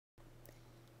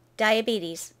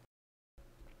Diabetes.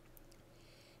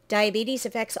 Diabetes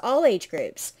affects all age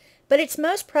groups, but it's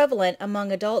most prevalent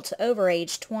among adults over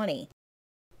age 20.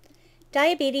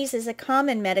 Diabetes is a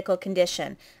common medical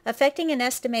condition affecting an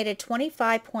estimated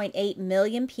 25.8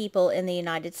 million people in the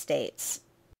United States.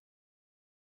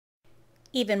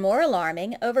 Even more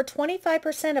alarming, over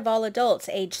 25% of all adults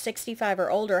age 65 or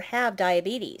older have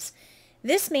diabetes.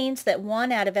 This means that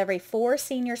 1 out of every 4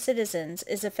 senior citizens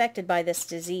is affected by this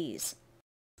disease.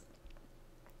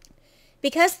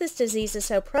 Because this disease is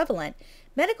so prevalent,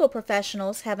 medical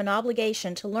professionals have an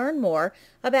obligation to learn more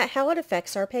about how it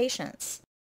affects our patients.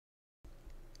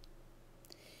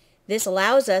 This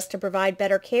allows us to provide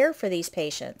better care for these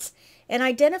patients and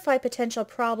identify potential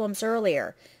problems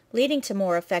earlier, leading to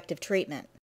more effective treatment.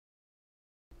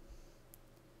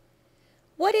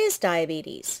 What is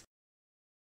diabetes?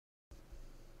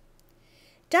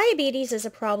 Diabetes is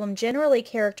a problem generally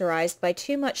characterized by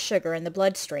too much sugar in the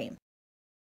bloodstream.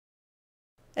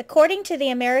 According to the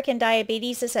American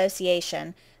Diabetes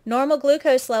Association, normal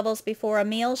glucose levels before a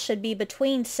meal should be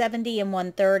between 70 and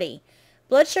 130.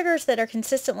 Blood sugars that are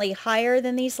consistently higher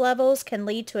than these levels can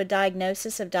lead to a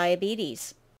diagnosis of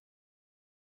diabetes.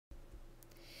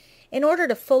 In order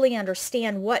to fully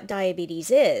understand what diabetes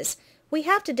is, we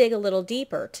have to dig a little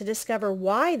deeper to discover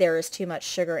why there is too much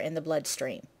sugar in the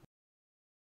bloodstream.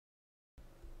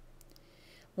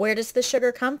 Where does the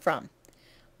sugar come from?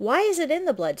 Why is it in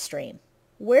the bloodstream?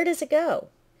 Where does it go?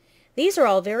 These are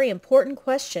all very important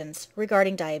questions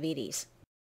regarding diabetes.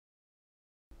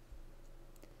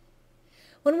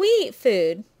 When we eat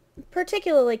food,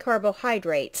 particularly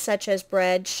carbohydrates such as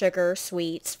bread, sugar,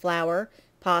 sweets, flour,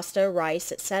 pasta,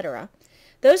 rice, etc.,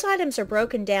 those items are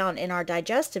broken down in our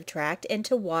digestive tract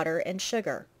into water and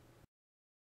sugar.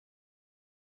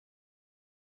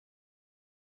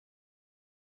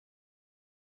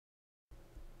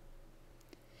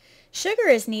 Sugar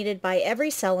is needed by every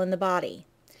cell in the body.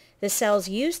 The cells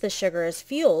use the sugar as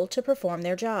fuel to perform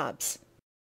their jobs.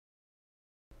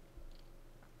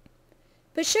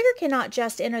 But sugar cannot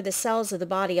just enter the cells of the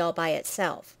body all by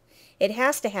itself. It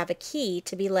has to have a key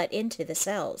to be let into the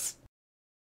cells.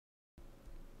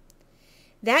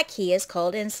 That key is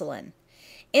called insulin.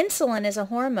 Insulin is a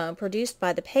hormone produced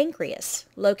by the pancreas,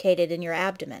 located in your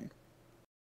abdomen.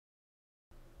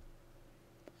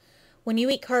 When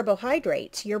you eat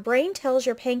carbohydrates, your brain tells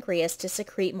your pancreas to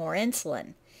secrete more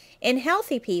insulin. In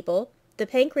healthy people, the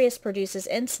pancreas produces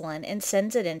insulin and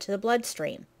sends it into the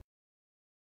bloodstream.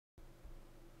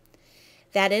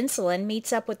 That insulin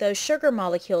meets up with those sugar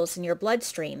molecules in your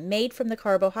bloodstream made from the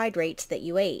carbohydrates that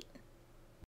you ate.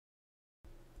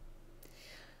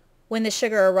 When the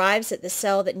sugar arrives at the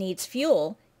cell that needs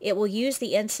fuel, it will use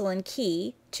the insulin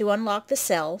key to unlock the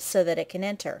cell so that it can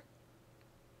enter.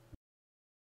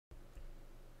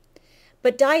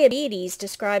 But diabetes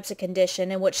describes a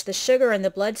condition in which the sugar in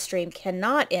the bloodstream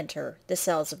cannot enter the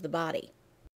cells of the body.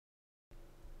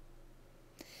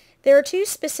 There are 2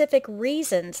 specific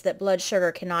reasons that blood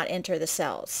sugar cannot enter the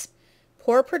cells: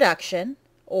 poor production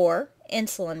or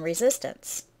insulin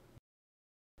resistance.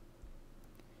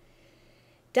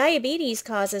 Diabetes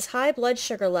causes high blood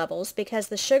sugar levels because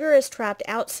the sugar is trapped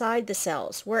outside the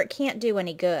cells where it can't do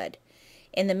any good.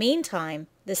 In the meantime,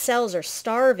 the cells are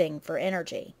starving for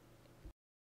energy.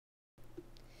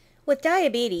 With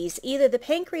diabetes, either the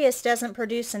pancreas doesn't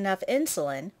produce enough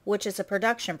insulin, which is a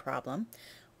production problem,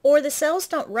 or the cells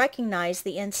don't recognize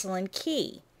the insulin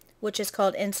key, which is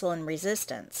called insulin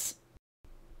resistance.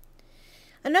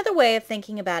 Another way of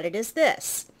thinking about it is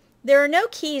this: there are no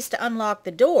keys to unlock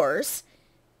the doors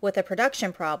with a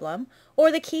production problem,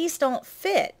 or the keys don't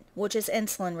fit, which is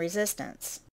insulin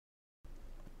resistance.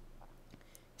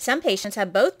 Some patients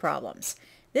have both problems.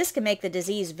 This can make the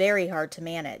disease very hard to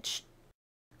manage.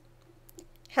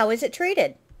 How is it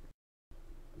treated?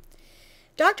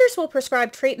 Doctors will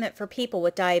prescribe treatment for people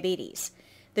with diabetes.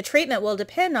 The treatment will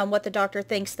depend on what the doctor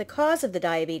thinks the cause of the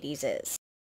diabetes is.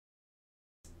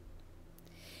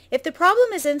 If the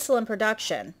problem is insulin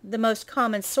production, the most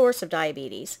common source of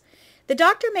diabetes, the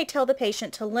doctor may tell the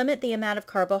patient to limit the amount of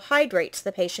carbohydrates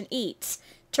the patient eats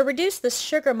to reduce the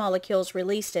sugar molecules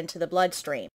released into the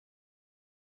bloodstream.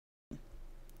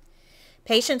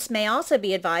 Patients may also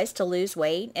be advised to lose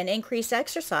weight and increase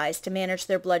exercise to manage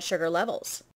their blood sugar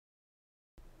levels.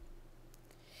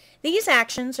 These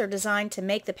actions are designed to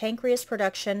make the pancreas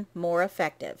production more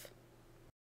effective.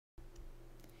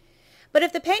 But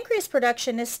if the pancreas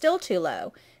production is still too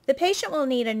low, the patient will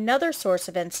need another source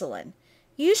of insulin,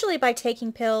 usually by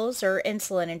taking pills or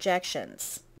insulin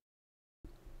injections.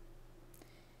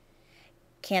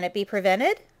 Can it be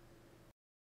prevented?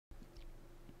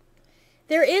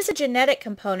 There is a genetic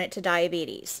component to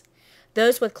diabetes.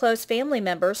 Those with close family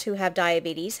members who have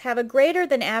diabetes have a greater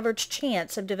than average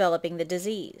chance of developing the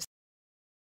disease.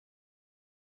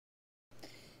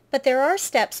 But there are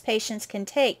steps patients can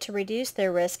take to reduce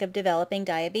their risk of developing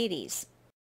diabetes.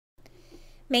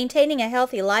 Maintaining a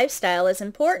healthy lifestyle is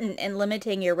important in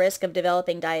limiting your risk of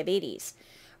developing diabetes.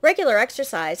 Regular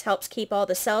exercise helps keep all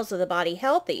the cells of the body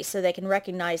healthy so they can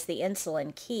recognize the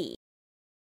insulin key.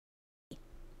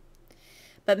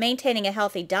 But maintaining a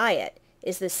healthy diet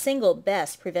is the single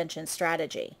best prevention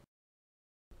strategy.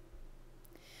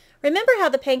 Remember how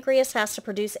the pancreas has to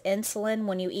produce insulin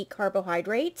when you eat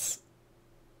carbohydrates?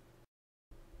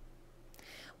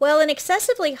 Well, an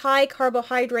excessively high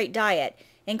carbohydrate diet,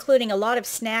 including a lot of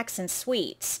snacks and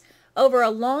sweets, over a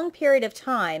long period of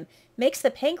time makes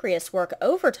the pancreas work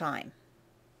overtime.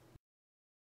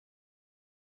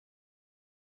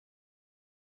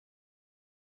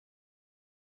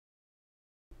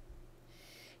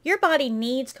 Your body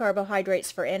needs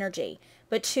carbohydrates for energy,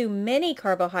 but too many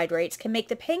carbohydrates can make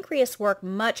the pancreas work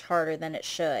much harder than it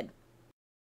should.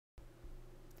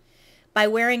 By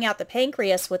wearing out the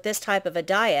pancreas with this type of a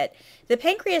diet, the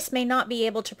pancreas may not be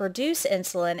able to produce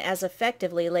insulin as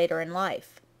effectively later in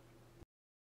life.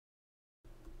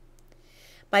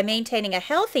 By maintaining a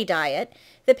healthy diet,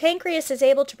 the pancreas is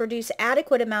able to produce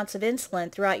adequate amounts of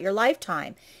insulin throughout your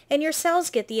lifetime, and your cells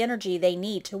get the energy they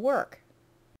need to work.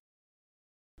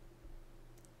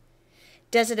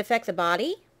 Does it affect the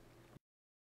body?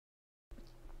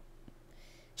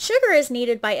 Sugar is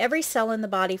needed by every cell in the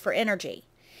body for energy.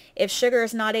 If sugar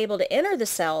is not able to enter the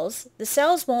cells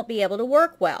won't be able to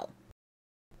work well.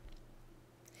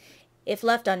 If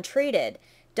left untreated,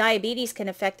 diabetes can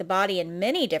affect the body in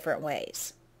many different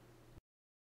ways.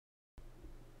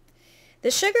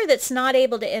 The sugar that's not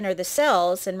able to enter the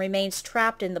cells and remains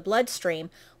trapped in the bloodstream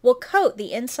will coat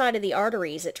the inside of the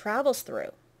arteries it travels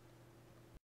through.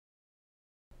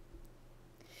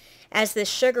 As this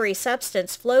sugary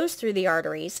substance flows through the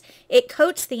arteries, it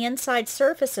coats the inside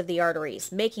surface of the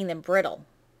arteries, making them brittle.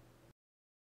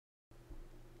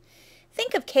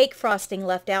 Think of cake frosting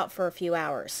left out for a few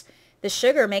hours. The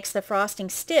sugar makes the frosting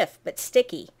stiff but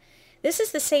sticky. This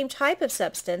is the same type of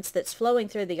substance that's flowing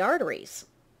through the arteries.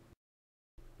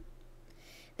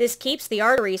 This keeps the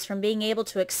arteries from being able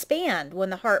to expand when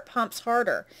the heart pumps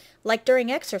harder, like during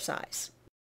exercise.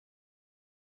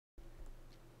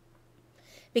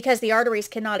 Because the arteries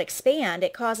cannot expand,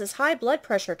 it causes high blood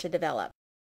pressure to develop.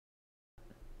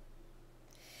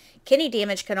 Kidney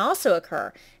damage can also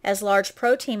occur as large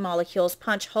protein molecules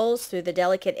punch holes through the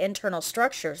delicate internal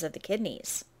structures of the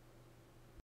kidneys.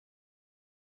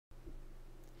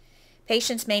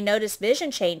 Patients may notice vision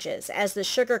changes as the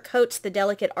sugar coats the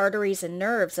delicate arteries and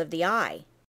nerves of the eye.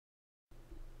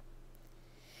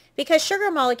 Because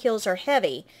sugar molecules are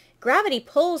heavy, gravity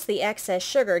pulls the excess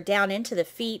sugar down into the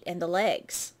feet and the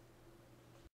legs.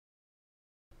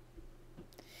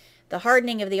 The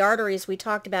hardening of the arteries we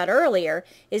talked about earlier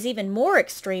is even more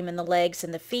extreme in the legs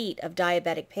and the feet of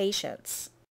diabetic patients.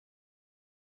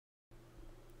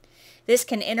 This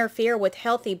can interfere with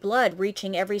healthy blood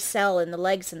reaching every cell in the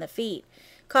legs and the feet,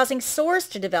 causing sores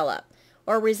to develop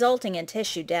or resulting in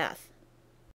tissue death.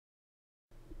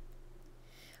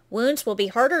 Wounds will be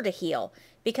harder to heal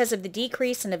because of the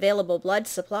decrease in available blood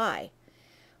supply.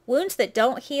 Wounds that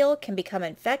don't heal can become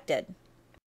infected.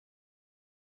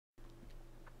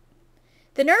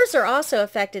 The nerves are also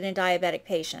affected in diabetic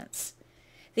patients.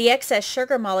 The excess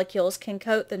sugar molecules can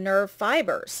coat the nerve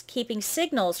fibers, keeping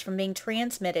signals from being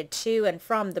transmitted to and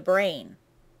from the brain.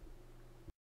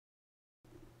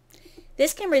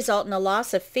 This can result in a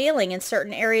loss of feeling in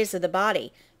certain areas of the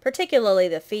body, particularly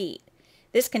the feet.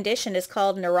 This condition is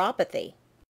called neuropathy.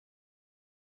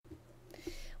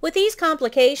 With these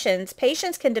complications,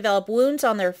 patients can develop wounds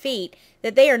on their feet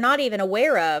that they are not even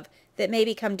aware of that may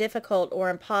become difficult or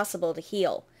impossible to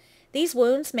heal. These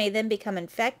wounds may then become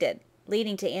infected,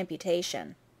 leading to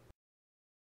amputation.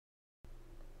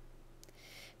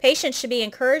 Patients should be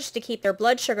encouraged to keep their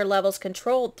blood sugar levels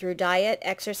controlled through diet,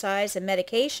 exercise, and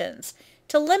medications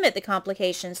to limit the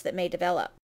complications that may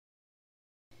develop.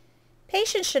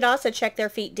 Patients should also check their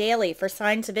feet daily for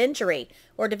signs of injury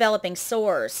or developing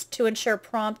sores to ensure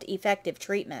prompt, effective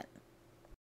treatment.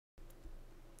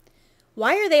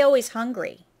 Why are they always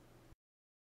hungry?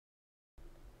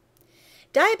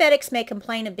 Diabetics may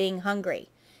complain of being hungry.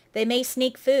 They may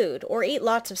sneak food or eat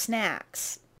lots of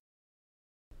snacks.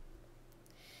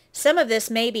 Some of this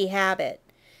may be habit.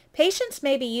 Patients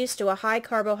may be used to a high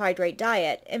carbohydrate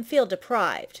diet and feel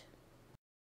deprived.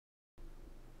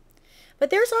 But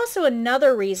there's also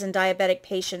another reason diabetic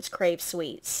patients crave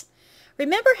sweets.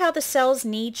 Remember how the cells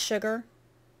need sugar?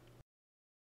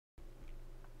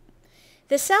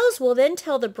 The cells will then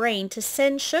tell the brain to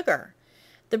send sugar.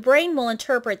 The brain will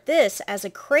interpret this as a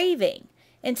craving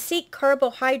and seek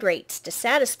carbohydrates to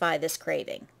satisfy this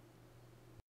craving.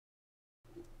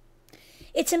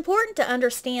 It's important to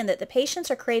understand that the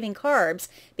patients are craving carbs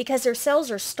because their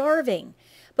cells are starving,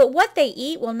 but what they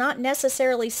eat will not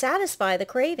necessarily satisfy the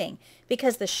craving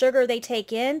because the sugar they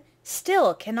take in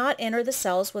still cannot enter the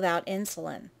cells without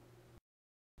insulin.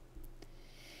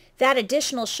 That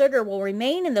additional sugar will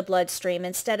remain in the bloodstream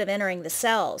instead of entering the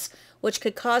cells, which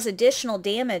could cause additional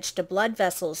damage to blood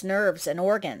vessels, nerves, and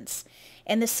organs.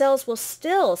 And the cells will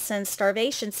still send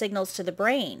starvation signals to the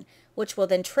brain, which will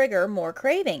then trigger more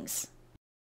cravings.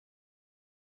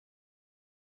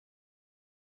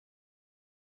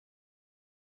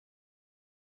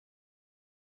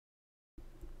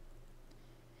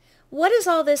 What does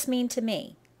all this mean to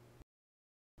me?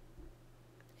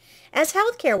 As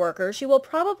healthcare workers, you will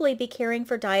probably be caring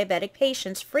for diabetic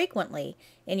patients frequently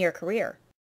in your career.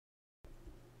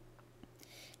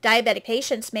 Diabetic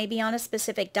patients may be on a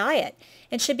specific diet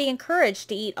and should be encouraged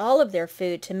to eat all of their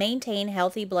food to maintain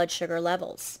healthy blood sugar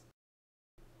levels.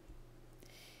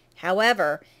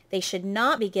 However, they should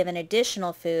not be given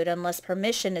additional food unless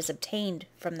permission is obtained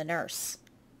from the nurse.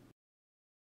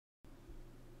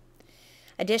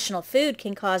 Additional food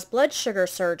can cause blood sugar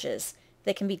surges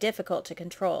that can be difficult to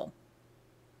control.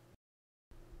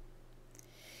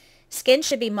 Skin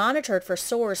should be monitored for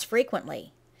sores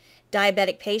frequently.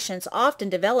 Diabetic patients often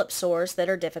develop sores that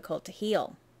are difficult to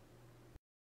heal.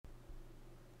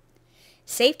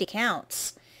 Safety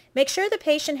counts. Make sure the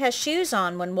patient has shoes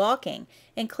on when walking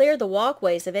and clear the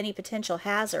walkways of any potential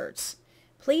hazards.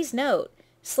 Please note,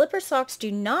 slipper socks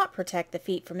do not protect the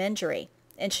feet from injury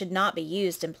and should not be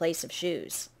used in place of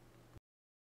shoes.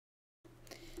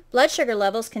 Blood sugar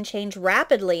levels can change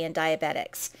rapidly in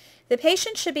diabetics. The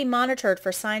patient should be monitored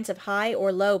for signs of high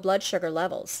or low blood sugar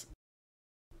levels.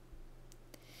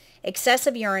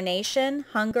 Excessive urination,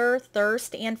 hunger,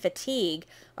 thirst, and fatigue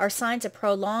are signs of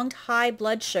prolonged high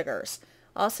blood sugars,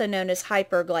 also known as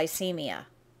hyperglycemia.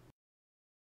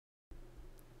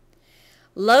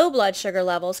 Low blood sugar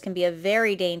levels can be a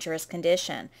very dangerous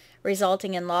condition,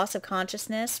 resulting in loss of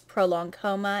consciousness, prolonged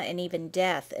coma, and even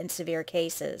death in severe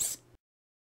cases.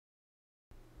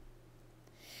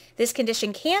 This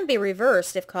condition can be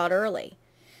reversed if caught early.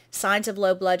 Signs of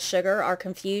low blood sugar are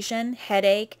confusion,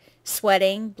 headache,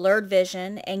 sweating, blurred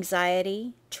vision,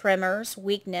 anxiety, tremors,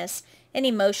 weakness, and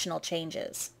emotional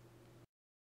changes.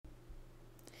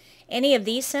 Any of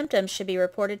these symptoms should be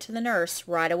reported to the nurse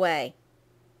right away.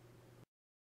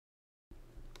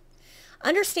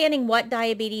 Understanding what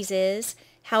diabetes is,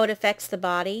 how it affects the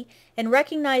body, and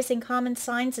recognizing common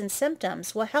signs and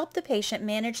symptoms will help the patient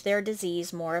manage their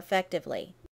disease more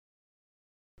effectively.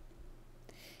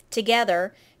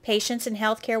 Together, patients and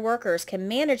healthcare workers can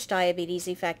manage diabetes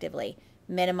effectively,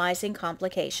 minimizing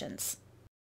complications.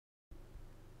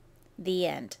 The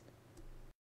end.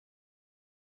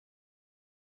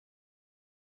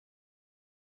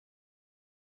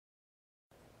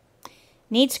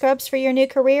 Need scrubs for your new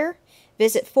career?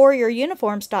 Visit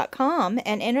 4YourUniforms.com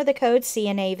and enter the code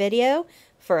CNA video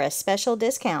for a special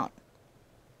discount.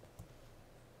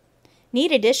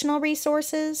 Need additional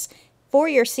resources?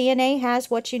 4YourCNA has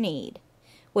what you need.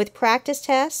 With practice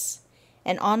tests,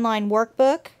 an online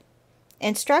workbook,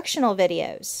 instructional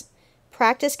videos,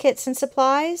 practice kits and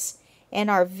supplies, and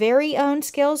our very own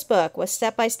skills book with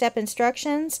step-by-step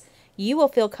instructions, you will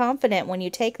feel confident when you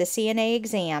take the CNA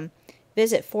exam.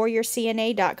 Visit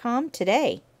 4YourCNA.com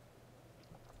today.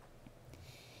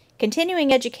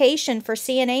 Continuing education for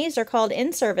CNAs are called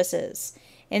in-services.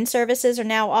 In-services are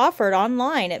now offered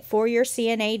online at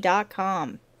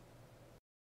 4YourCNA.com.